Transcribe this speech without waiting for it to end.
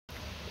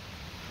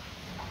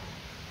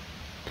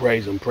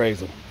Praise him,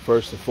 praise him.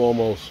 First and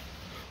foremost,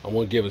 I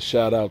want to give a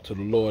shout out to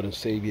the Lord and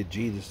Savior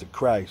Jesus the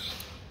Christ,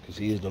 because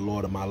he is the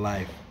Lord of my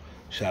life.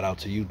 Shout out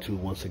to you two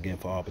once again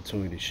for the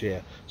opportunity to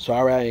share.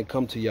 Sorry I ain't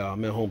come to y'all.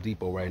 I'm at Home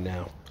Depot right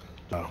now.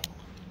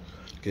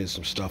 Getting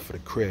some stuff for the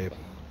crib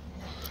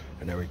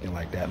and everything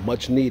like that.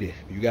 Much needed.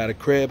 You got a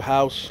crib,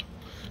 house,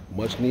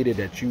 much needed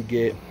that you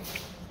get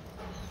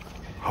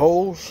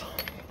hose.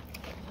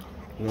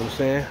 You know what I'm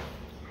saying?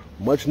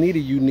 Much needed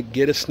you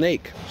get a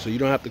snake so you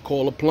don't have to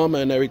call a plumber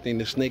and everything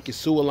to snake your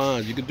sewer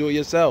lines. You can do it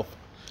yourself.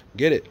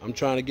 Get it. I'm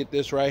trying to get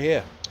this right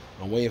here.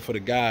 I'm waiting for the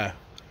guy,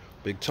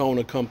 Big Tone,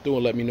 to come through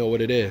and let me know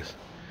what it is.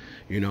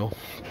 You know,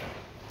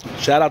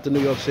 shout out to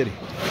New York City.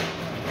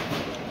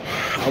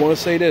 I want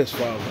to say this,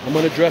 Father. I'm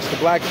going to address the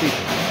black people.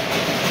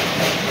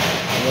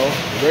 You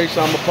know, the race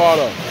I'm a part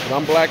of.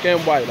 I'm black and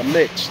white. I'm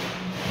mixed.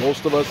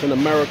 Most of us in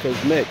America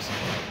is mixed.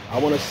 I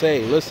want to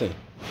say, listen,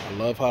 I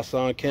love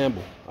Hassan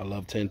Campbell. I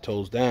love 10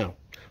 Toes Down.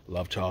 I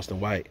love Charleston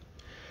White.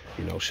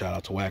 You know, shout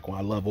out to Wack One.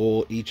 I love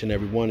each and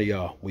every one of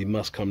y'all. We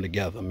must come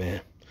together,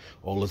 man.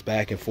 All this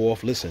back and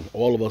forth. Listen,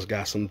 all of us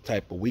got some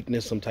type of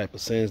weakness, some type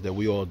of sins that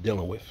we all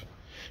dealing with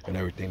and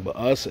everything. But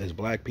us as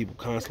black people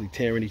constantly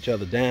tearing each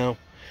other down,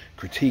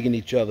 critiquing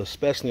each other,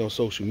 especially on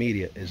social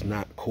media, is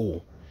not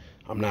cool.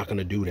 I'm not going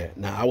to do that.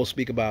 Now, I will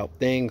speak about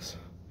things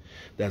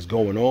that's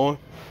going on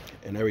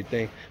and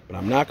everything, but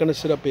I'm not going to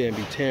sit up here and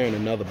be tearing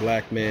another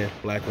black man,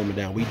 black woman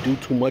down. We do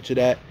too much of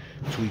that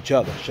to each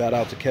other. Shout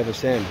out to Kevin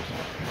Samuels.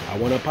 I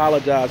want to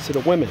apologize to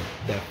the women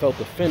that felt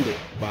offended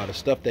by the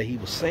stuff that he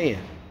was saying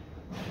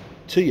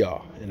to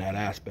y'all in that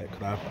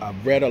aspect.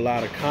 I've read a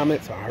lot of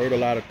comments. I heard a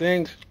lot of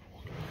things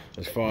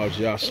as far as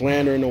y'all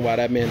slandering him while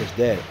that man is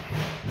dead.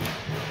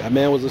 That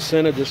man was a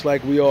sinner just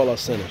like we all are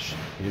sinners.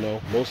 You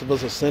know, most of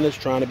us are sinners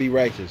trying to be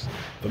righteous.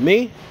 For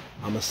me,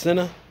 I'm a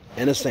sinner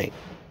and a saint.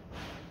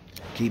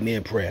 Keep me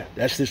in prayer.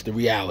 That's just the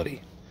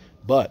reality.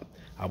 But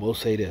I will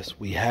say this.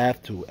 We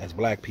have to, as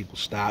black people,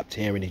 stop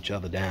tearing each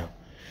other down.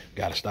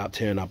 Got to stop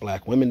tearing our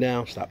black women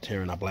down, stop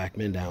tearing our black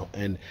men down.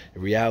 And the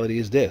reality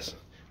is this,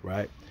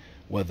 right?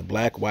 Whether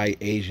black, white,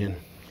 Asian,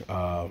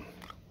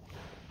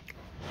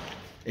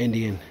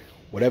 Indian,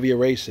 whatever your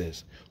race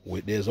is,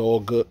 there's all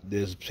good.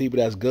 There's people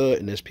that's good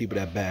and there's people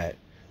that bad.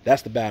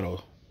 That's the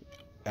battle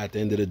at the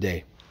end of the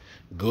day.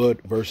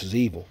 Good versus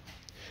evil.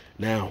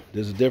 Now,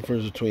 there's a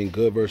difference between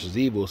good versus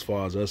evil as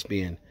far as us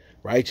being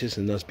righteous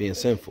and us being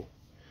sinful.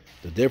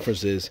 The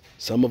difference is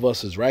some of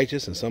us is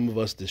righteous and some of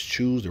us just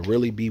choose to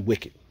really be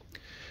wicked.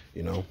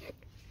 You know?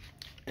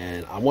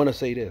 And I want to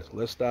say this.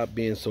 Let's stop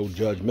being so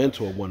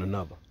judgmental of one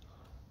another.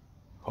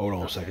 Hold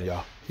on a second,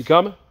 y'all. You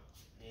coming?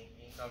 He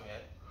ain't come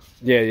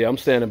yet. Yeah, I'm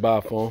standing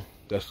by for him.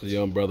 That's the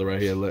young brother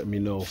right here letting me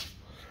know.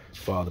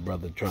 Father,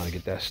 brother, trying to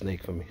get that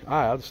snake for me. All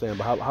right, I'll stand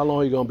by. How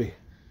long are you going to be?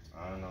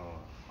 I don't know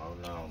how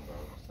long, bro.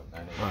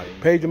 All right,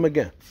 page him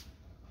again.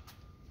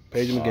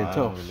 Page him again.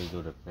 Tell him. I don't really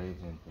do the paging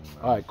thing,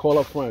 man. All right, call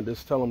up front.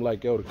 Just tell him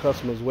like, yo, the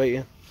customer's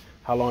waiting.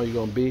 How long you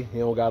going to be? He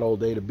don't got all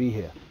day to be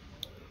here.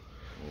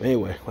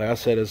 Anyway, like I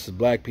said, as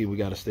black people, we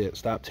got to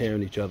stop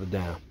tearing each other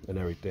down and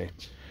everything.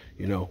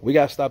 You know, we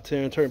got to stop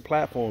tearing certain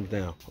platforms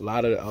down. A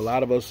lot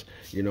of us,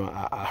 you know,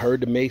 I heard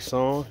the Mace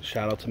song.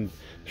 Shout out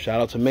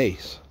to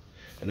Mace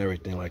and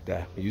everything like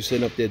that. You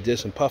sitting up there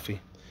dissing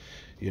Puffy,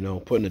 you know,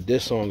 putting a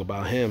diss song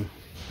about him.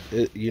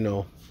 You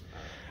know,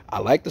 I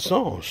like the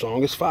song.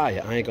 Song is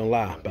fire. I ain't gonna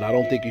lie, but I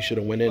don't think you should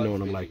have went in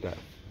on him like that.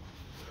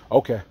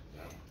 Okay,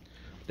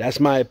 that's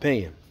my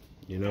opinion.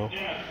 You know,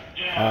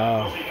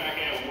 I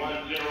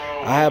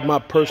have my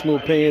personal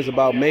opinions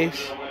about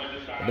Mace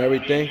and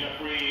everything.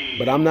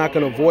 But I'm not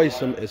going to voice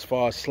him as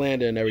far as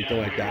slander and everything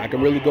like that. I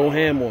can really go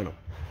ham on him.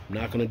 I'm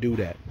not going to do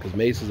that because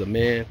Mace is a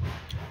man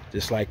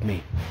just like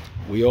me.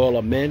 We all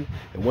are men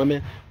and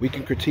women. We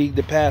can critique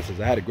the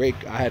pastors. I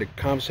had a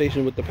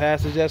conversation with the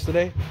pastors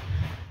yesterday.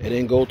 It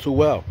didn't go too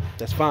well.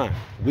 That's fine.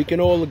 We can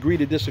all agree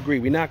to disagree.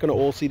 We're not going to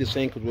all see the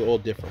same because we're all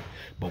different.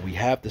 But we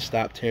have to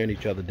stop tearing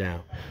each other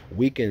down.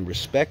 We can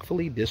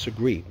respectfully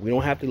disagree. We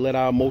don't have to let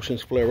our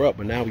emotions flare up.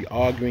 But now we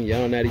arguing,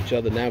 yelling at each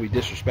other. Now we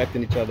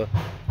disrespecting each other.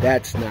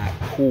 That's not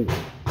cool.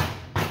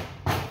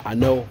 I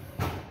know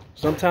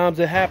sometimes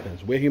it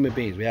happens. We're human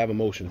beings. We have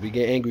emotions. We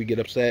get angry, get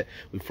upset.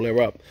 We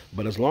flare up.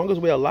 But as long as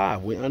we're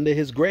alive, we're under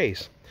his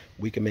grace,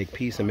 we can make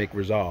peace and make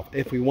resolve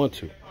if we want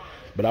to.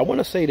 But I want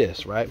to say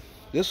this, right?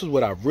 This is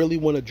what I really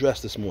want to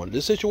address this morning.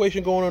 This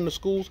situation going on in the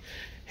schools.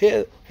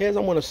 Here's I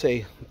want to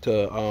say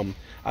to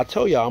I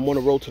tell y'all I'm on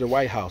the road to the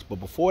White House, but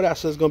before that,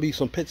 there's gonna be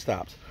some pit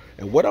stops.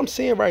 And what I'm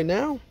seeing right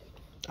now,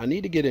 I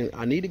need to get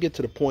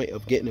to the point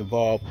of getting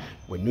involved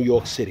with New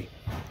York City.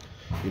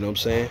 You know what I'm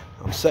saying?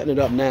 I'm setting it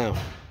up now.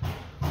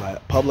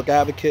 Like public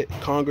advocate,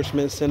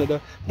 congressman, senator.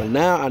 But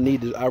now I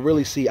need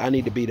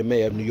to be the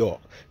mayor of New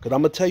York. Because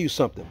I'm gonna tell you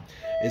something.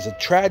 It's a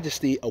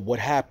tragedy of what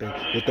happened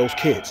with those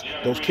kids.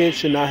 Those kids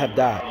should not have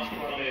died.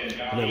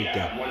 And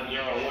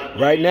everything.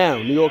 Right now,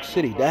 New York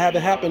City, that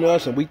haven't happened to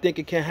us, and we think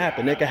it can't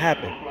happen. It can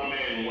happen,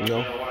 you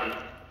know.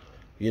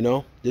 You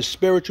know, this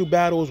spiritual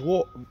battle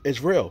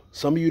is real.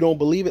 Some of you don't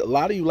believe it. A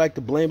lot of you like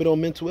to blame it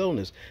on mental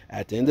illness.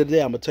 At the end of the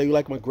day, I'm going to tell you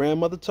like my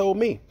grandmother told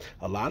me.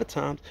 A lot of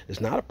times, it's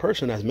not a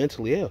person that's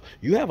mentally ill.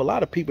 You have a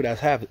lot of people that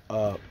have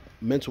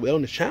mental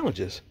illness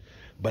challenges.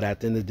 But at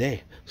the end of the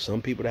day,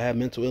 some people that have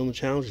mental illness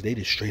challenges, they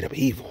just straight up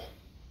evil.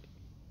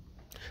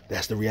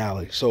 That's the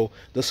reality. So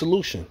the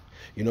solution,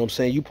 you know what I'm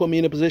saying? You put me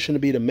in a position to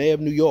be the mayor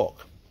of New York.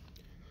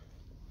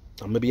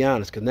 I'm going to be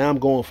honest, because now I'm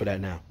going for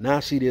that now. Now I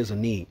see there's a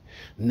need.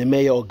 And the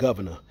mayor or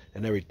governor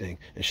and everything.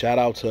 And shout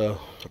out to,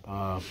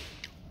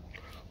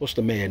 what's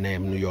the mayor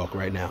name in New York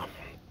right now?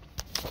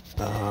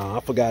 I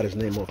forgot his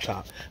name off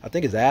top. I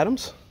think it's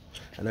Adams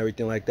and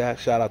everything like that.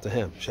 Shout out to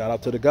him. Shout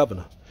out to the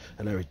governor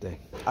and everything.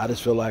 I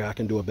just feel like I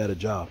can do a better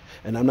job.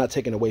 And I'm not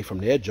taking away from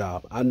their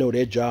job. I know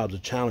their jobs are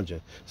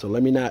challenging. So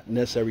let me not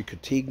necessarily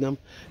critique them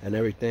and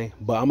everything.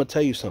 But I'm going to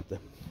tell you something.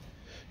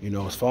 You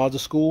know, as far as the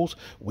schools,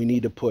 we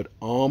need to put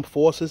armed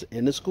forces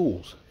in the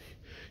schools.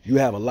 You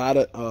have a lot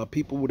of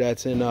people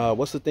that's in,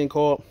 what's the thing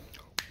called?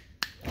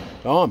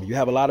 The Army. You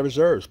have a lot of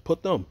reserves.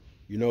 Put them.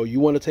 You know, you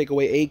want to take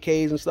away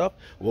AKs and stuff?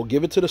 Well,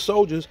 give it to the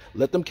soldiers.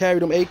 Let them carry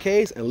them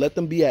AKs and let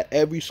them be at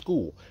every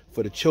school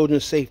for the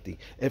children's safety.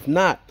 If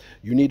not,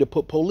 you need to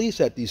put police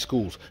at these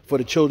schools for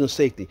the children's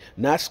safety.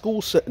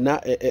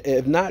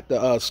 If not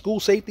the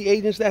school safety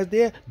agents that's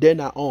there, they're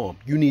not armed.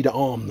 You need to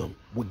arm them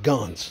with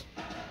guns.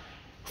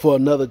 For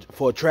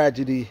a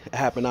tragedy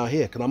happen out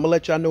here. Because I'm going to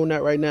let y'all know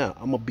that right now.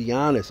 I'm going to be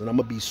honest and I'm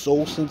going to be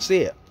so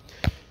sincere.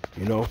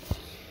 You know,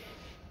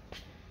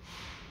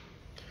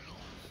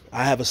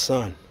 I have a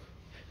son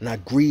and I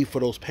grieve for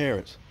those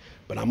parents.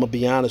 But I'm going to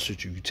be honest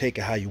with you. You take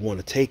it how you want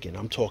to take it.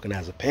 I'm talking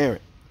as a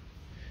parent.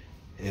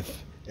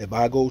 If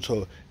I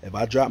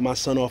drop my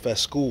son off at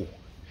school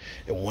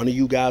and one of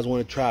you guys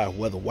want to try,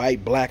 whether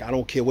white, black, I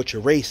don't care what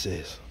your race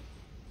is.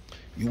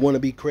 You want to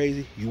be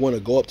crazy? You want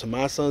to go up to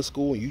my son's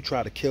school and you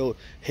try to kill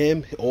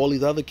him, all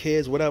these other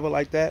kids, whatever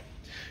like that?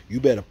 You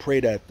better pray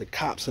that the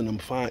cops and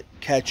them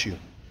catch you.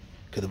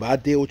 Because if I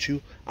deal with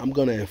you, I'm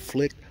going to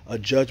inflict a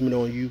judgment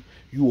on you.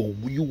 You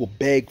will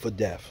beg for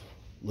death.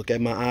 Look at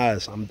my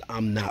eyes.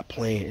 I'm not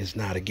playing. It's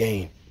not a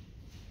game.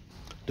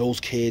 Those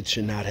kids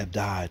should not have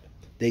died.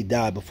 They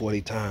died before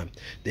their time.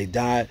 They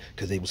died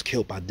because they was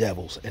killed by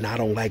devils. And I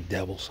don't like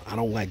devils. I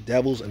don't like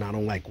devils and I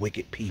don't like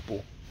wicked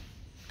people.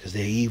 Because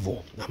they're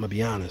evil. I'm going to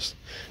be honest.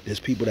 There's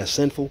people that's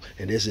sinful,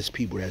 and there's just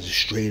people that's just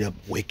straight up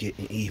wicked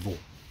and evil.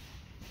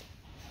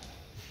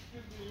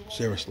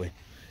 Seriously.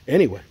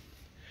 Anyway,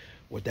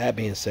 with that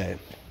being said,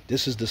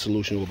 this is the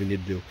solution what we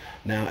need to do.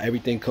 Now,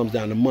 everything comes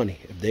down to money.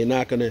 If you're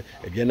not going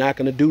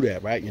to do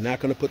that, right? You're not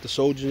going to put the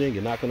soldiers in.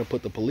 You're not going to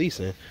put the police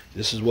in.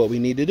 This is what we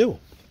need to do.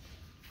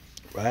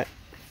 Right?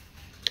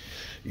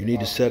 You need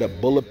to set up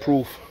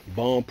bulletproof,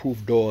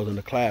 bomb-proof doors in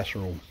the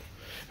classrooms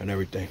and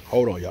everything.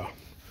 Hold on, y'all.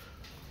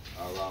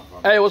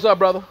 Hey, what's up,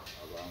 brother?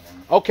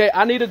 Okay,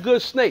 I need a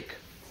good snake.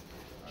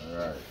 All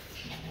right.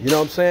 You know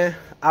what I'm saying?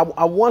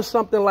 I want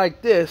something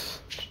like this.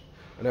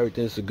 And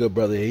everything. This is a good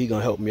brother here. He going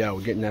to help me out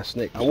with getting that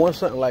snake. I want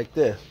something like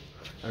this.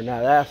 In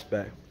that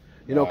aspect.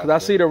 You know, because I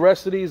see the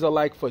rest of these are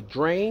like for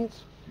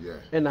drains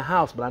in the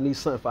house. But I need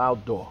something for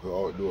outdoor.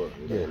 For outdoor.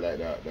 Yeah. Like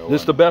that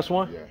This the best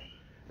one? Yeah.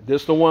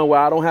 This the one where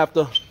I don't have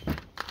to...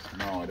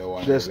 No, the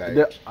one just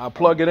like, I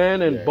plug it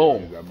in and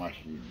boom.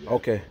 Yeah.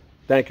 Okay.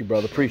 Thank you,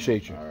 brother.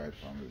 Appreciate you. All right,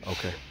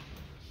 okay.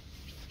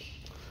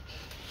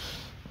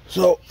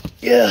 So,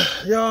 yeah,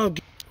 y'all.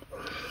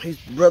 His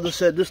brother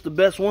said this is the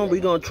best one. We're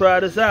going to try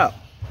this out.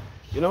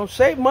 You know,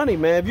 save money,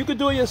 man. If you could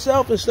do it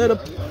yourself instead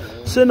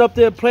of sitting up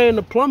there paying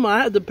the plumber.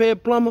 I had to pay a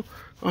plumber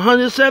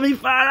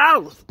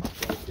 $175.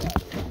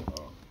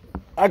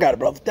 I got it,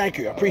 brother. Thank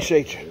you. I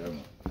appreciate you.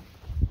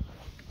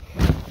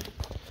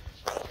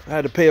 I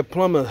had to pay a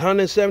plumber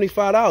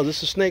 $175 just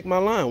to snake my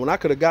line when I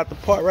could have got the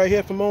part right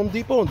here from Home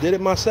Depot and did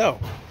it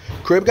myself.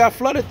 Crib got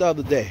flooded the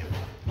other day.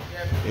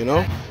 You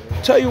know?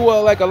 Tell you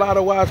what, like a lot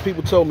of wise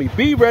people told me,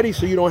 be ready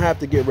so you don't have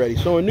to get ready.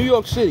 So in New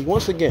York City,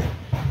 once again,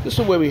 this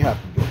is what we have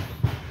to do.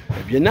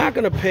 If you're not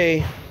going to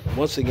pay,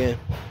 once again,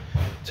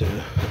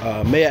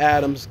 to Mayor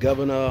Adams,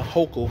 Governor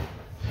Hochul,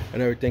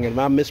 and everything, and if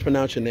I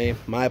mispronounce your name,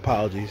 my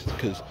apologies,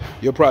 because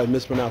you'll probably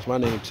mispronounce my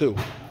name too.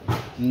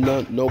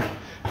 No,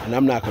 and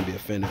I'm not going to be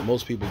offended.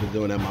 Most people have been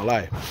doing that in my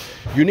life.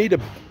 You need to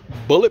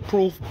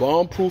bulletproof,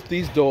 bomb-proof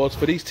these doors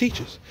for these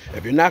teachers.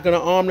 If you're not going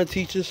to arm the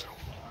teachers,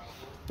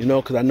 you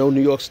know, because I know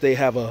New York State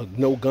have a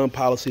no-gun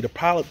policy. The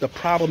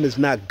problem is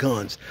not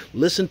guns.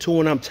 Listen to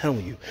what I'm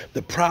telling you.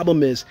 The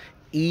problem is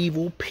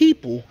evil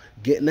people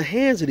getting the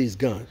hands of these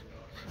guns.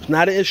 It's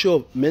not an issue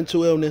of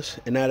mental illness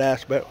in that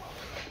aspect,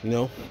 you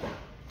know.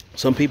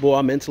 Some people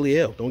are mentally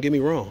ill. Don't get me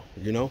wrong,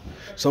 you know.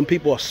 Some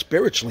people are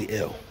spiritually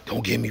ill.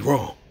 Don't get me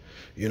wrong.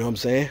 You know what I'm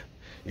saying?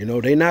 You know,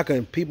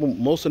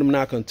 most of them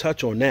not going to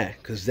touch on that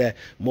because that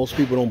most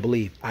people don't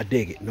believe. I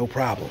dig it. No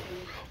problem.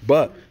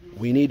 But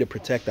we need to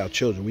protect our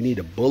children. We need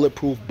to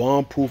bulletproof,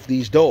 bomb-proof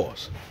these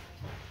doors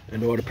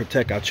in order to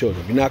protect our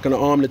children. We're not going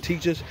to arm the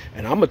teachers.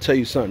 And I'm going to tell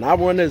you something. I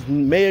run as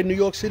mayor of New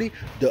York City.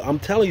 I'm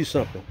telling you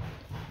something.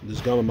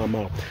 This gun in my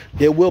mouth.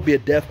 There will be a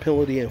death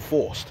penalty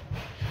enforced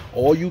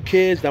All you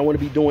kids that want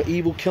to be doing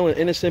evil, killing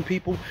innocent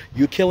people,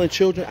 you're killing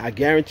children, I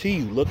guarantee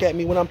you, look at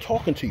me when I'm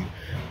talking to you.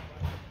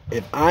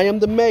 If I am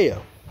the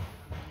mayor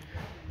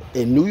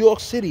in New York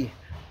City,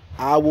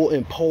 I will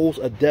impose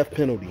a death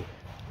penalty.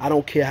 I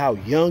don't care how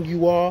young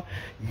you are.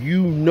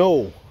 You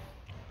know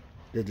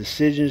the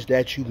decisions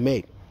that you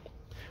make.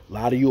 A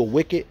lot of you are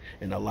wicked,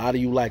 and a lot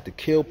of you like to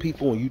kill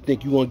people, and you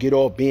think you're going to get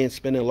off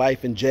spending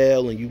life in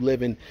jail, and you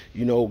living,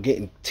 you know,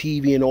 getting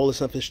TV and all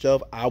this other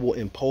stuff. I will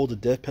impose a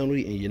death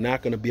penalty, and you're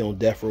not going to be on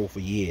death row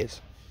for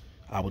years.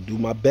 I will do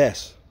my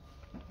best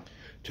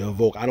to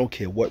invoke, I don't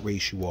care what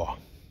race you are.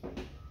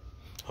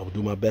 I will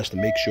do my best to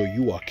make sure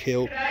you are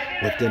killed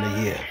within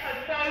a year.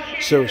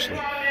 Seriously.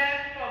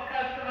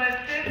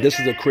 And this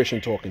is a Christian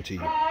talking to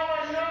you.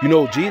 You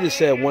know, Jesus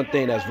said one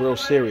thing that's real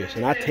serious,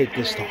 and I take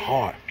this to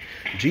heart.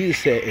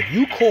 Jesus said, if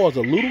you cause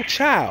a little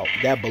child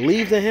that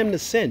believes in him to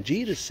sin,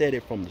 Jesus said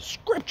it from the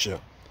scripture,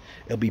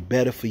 it'll be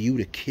better for you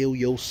to kill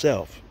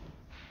yourself.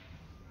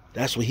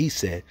 That's what he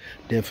said,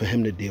 than for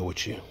him to deal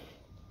with you.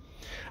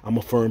 I'm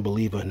a firm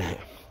believer in that.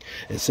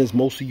 And since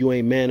most of you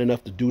ain't man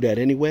enough to do that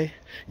anyway,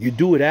 you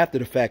do it after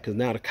the fact, because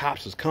now the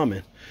cops is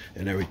coming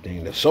and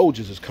everything. The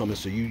soldiers is coming,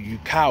 so you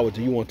cowards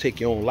and you want to take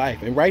your own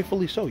life. And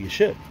rightfully so, you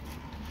should.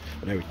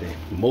 And everything.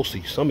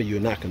 Mostly, some of you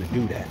are not going to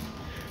do that.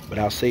 But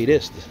I'll say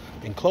this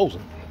in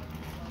closing.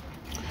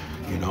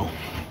 You know,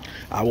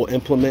 I will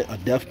implement a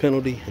death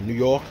penalty in New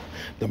York.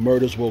 The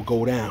murders will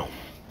go down.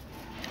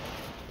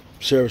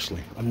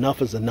 Seriously,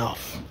 enough is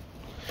enough.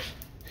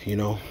 You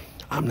know,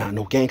 I'm not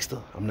no gangster.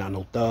 I'm not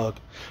no thug.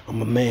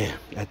 I'm a man.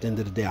 At the end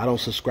of the day, I don't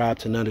subscribe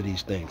to none of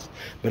these things.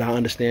 But I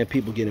understand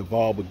people get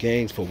involved with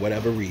gangs for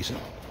whatever reason.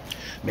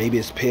 Maybe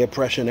it's peer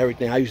pressure and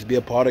everything. I used to be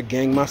a part of a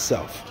gang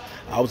myself.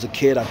 I was a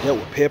kid, I dealt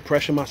with peer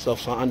pressure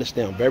myself, so I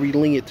understand. I'm very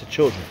lenient to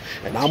children,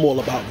 and I'm all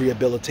about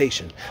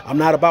rehabilitation. I'm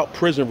not about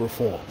prison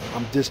reform.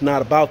 I'm just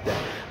not about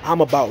that. I'm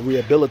about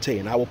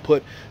rehabilitating. I will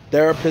put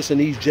therapists in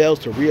these jails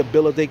to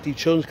rehabilitate these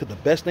children, because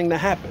the best thing that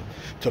happened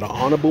to the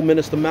Honorable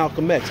Minister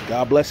Malcolm X,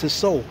 God bless his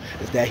soul,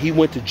 is that he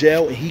went to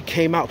jail and he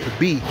came out to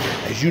be,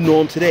 as you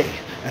know him today,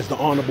 as the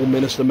Honorable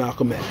Minister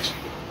Malcolm X.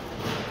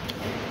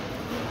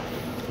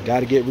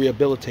 Got to get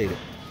rehabilitated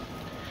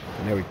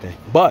and everything.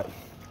 But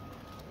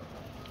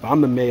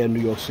I'm the mayor of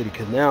New York City,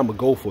 because now I'm going to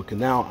go for it, because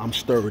now I'm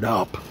stirred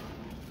up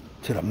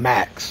to the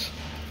max.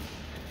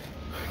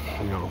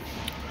 You know,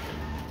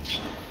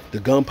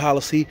 the gun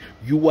policy,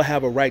 you will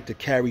have a right to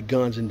carry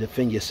guns and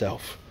defend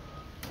yourself.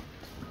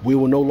 We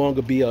will no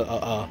longer be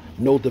a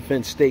no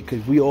defense state,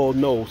 because we all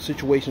know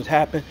situations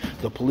happen,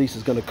 the police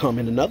is going to come.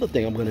 And another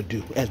thing I'm going to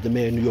do as the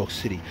mayor of New York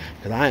City,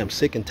 because I am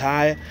sick and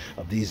tired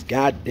of these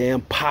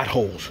goddamn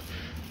potholes.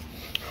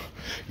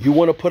 You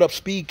want to put up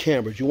speed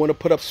cameras, you want to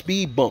put up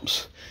speed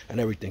bumps and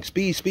everything.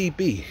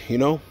 Speed, you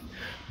know.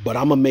 But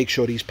I'm going to make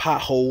sure these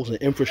potholes and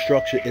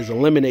infrastructure is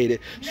eliminated,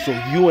 so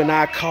you and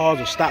our cars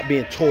will stop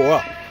being tore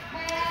up.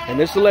 And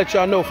just to let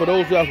y'all know, for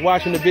those that's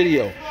watching the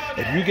video,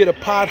 if you get a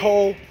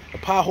pothole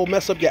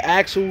mess up your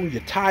axle,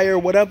 your tire,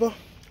 whatever,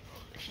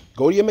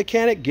 go to your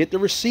mechanic, get the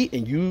receipt,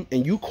 and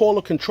you call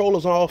the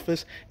controller's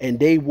office, and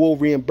they will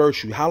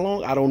reimburse you. How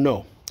long? I don't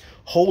know.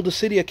 Hold the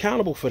city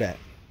accountable for that.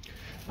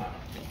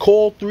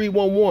 Call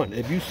 311.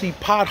 If you see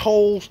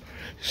potholes,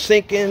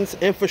 sink-ins,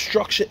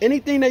 infrastructure,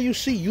 anything that you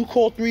see, you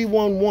call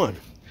 311.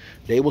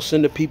 They will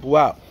send the people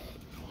out.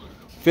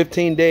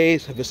 15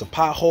 days. If it's a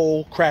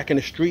pothole, crack in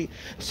the street,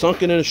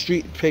 sunken in the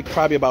street, take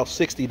probably about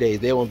 60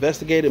 days. They will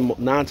investigate it.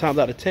 9 times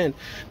out of 10,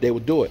 they will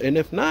do it. And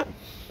if not,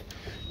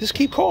 just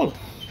keep calling.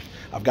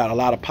 I've got a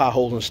lot of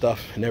potholes and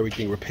stuff and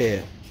everything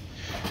repaired.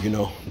 You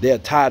know, they're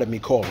tired of me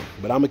calling,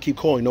 but I'm gonna keep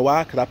calling. You know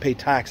why? Because I pay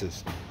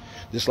taxes.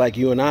 Just like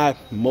you and I,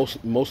 most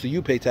of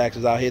you pay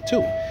taxes out here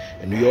too.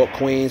 In New York,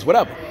 Queens,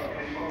 whatever.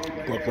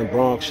 Brooklyn,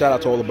 Bronx, shout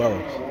out to all the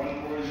boroughs.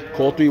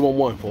 Call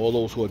 311 for all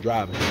those who are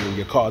driving. When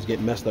your car's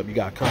getting messed up, you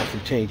got to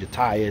constantly change your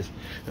tires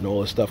and all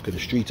this stuff, because the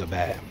streets are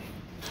bad.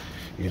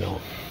 You know.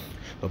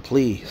 But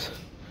please,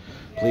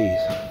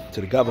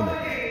 to the government,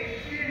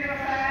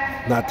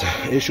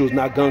 the issue is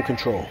not gun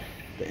control.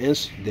 The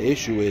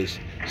issue is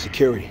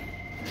security.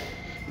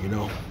 You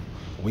know.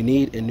 We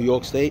need, in New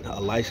York State,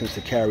 a license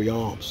to carry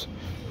arms.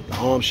 The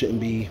arms shouldn't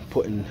be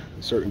put in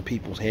certain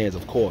people's hands,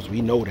 of course.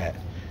 We know that.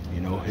 You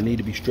know, there need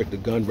to be stricter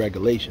gun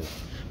regulations.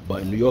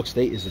 But in New York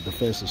State, it's a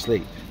defensive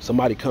state.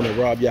 Somebody come and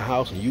rob your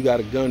house and you got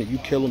a gun and you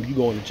kill them, you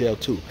going to jail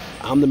too.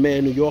 I'm the mayor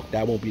of New York,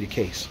 that won't be the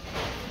case.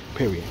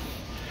 Period.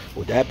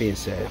 With that being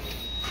said,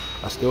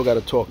 I still got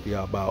to talk to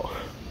y'all about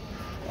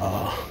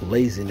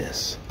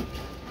laziness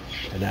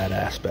in that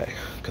aspect.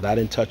 Because I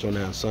didn't touch on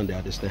that on Sunday.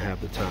 I just didn't have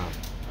the time.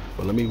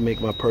 But let me make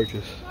my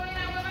purchase.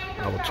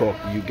 I will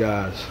talk to you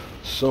guys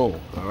soon.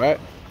 All right?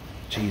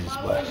 Jesus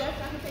bless.